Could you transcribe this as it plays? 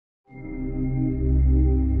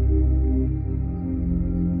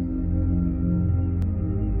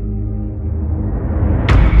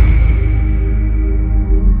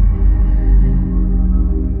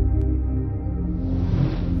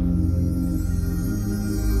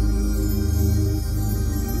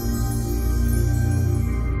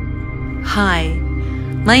Hi,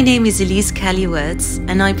 my name is Elise Caluwaerts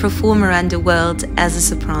and I perform around the world as a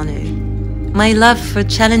soprano. My love for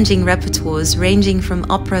challenging repertoires ranging from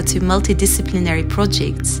opera to multidisciplinary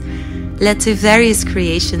projects led to various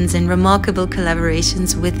creations and remarkable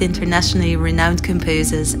collaborations with internationally renowned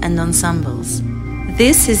composers and ensembles.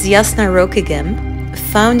 This is Jasna Rok again,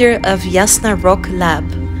 founder of Jasna Rok Lab,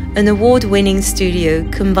 an award-winning studio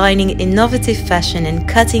combining innovative fashion and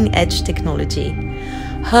cutting-edge technology.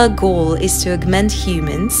 Her goal is to augment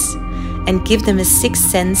humans and give them a sixth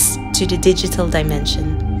sense to the digital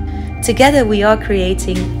dimension. Together we are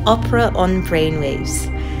creating Opera on Brainwaves.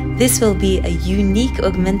 This will be a unique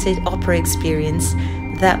augmented opera experience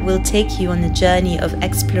that will take you on a journey of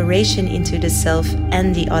exploration into the self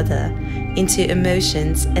and the other, into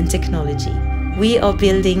emotions and technology. We are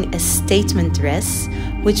building a statement dress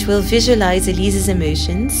which will visualize Elise's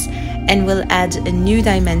emotions and will add a new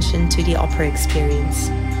dimension to the opera experience.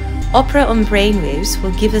 Opera on Brainwaves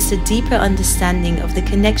will give us a deeper understanding of the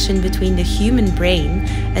connection between the human brain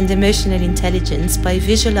and emotional intelligence by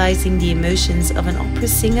visualizing the emotions of an opera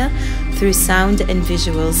singer through sound and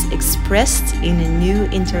visuals expressed in a new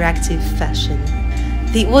interactive fashion.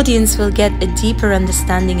 The audience will get a deeper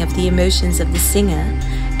understanding of the emotions of the singer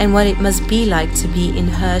and what it must be like to be in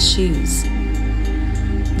her shoes.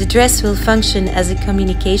 The dress will function as a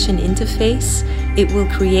communication interface. It will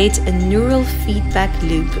create a neural feedback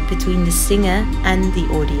loop between the singer and the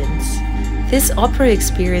audience. This opera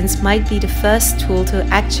experience might be the first tool to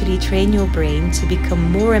actually train your brain to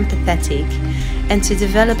become more empathetic and to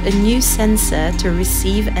develop a new sensor to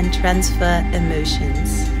receive and transfer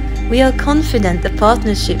emotions. We are confident the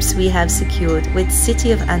partnerships we have secured with City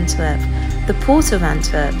of Antwerp, the Port of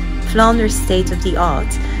Antwerp, Flanders State of the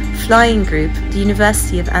Art, Flying Group, the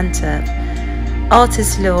University of Antwerp,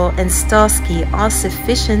 Artist Law and Starsky are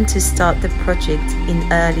sufficient to start the project in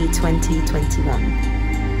early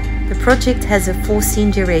 2021. The project has a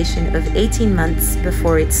foreseen duration of 18 months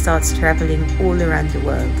before it starts traveling all around the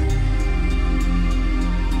world.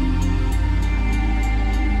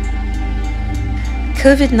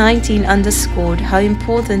 COVID-19 underscored how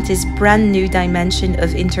important this brand new dimension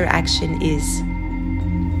of interaction is.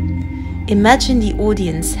 Imagine the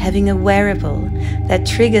audience having a wearable that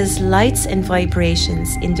triggers lights and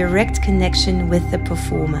vibrations in direct connection with the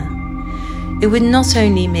performer. It would not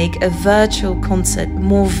only make a virtual concert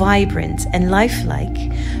more vibrant and lifelike,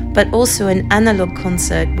 but also an analog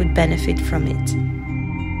concert would benefit from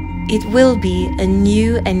it. It will be a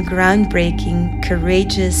new and groundbreaking,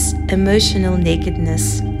 courageous, emotional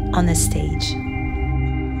nakedness on a stage.